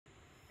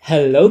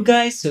Hello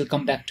guys,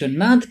 welcome back to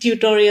another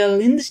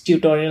tutorial. In this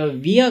tutorial,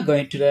 we are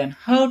going to learn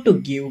how to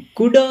give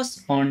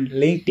kudos on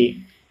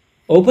LinkedIn.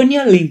 Open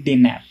your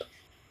LinkedIn app.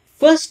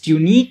 First, you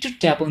need to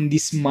tap on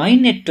this My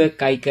Network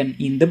icon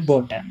in the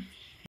bottom.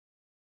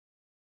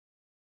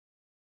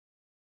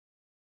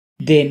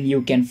 Then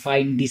you can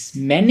find this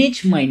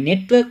Manage My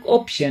Network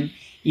option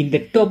in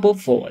the top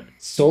of all.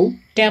 So,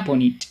 tap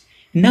on it.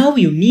 Now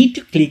you need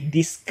to click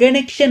this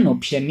connection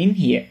option in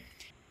here.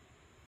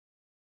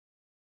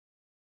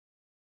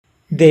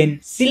 Then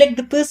select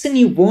the person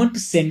you want to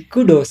send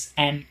kudos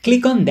and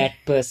click on that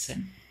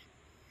person.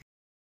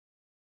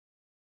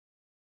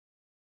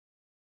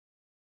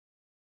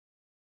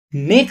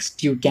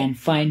 Next, you can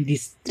find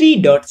these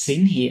three dots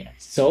in here.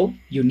 So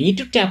you need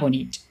to tap on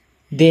it.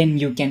 Then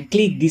you can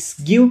click this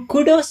Give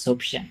Kudos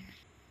option.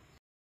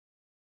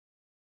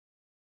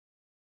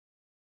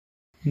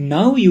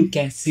 Now you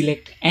can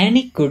select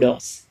any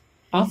kudos.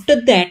 After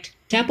that,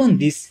 tap on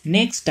this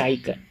next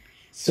icon.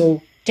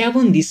 So tap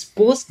on this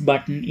post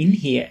button in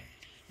here.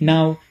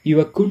 Now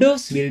your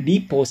kudos will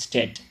be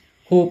posted.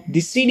 Hope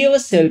this video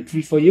was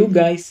helpful for you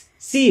guys.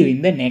 See you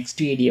in the next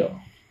video.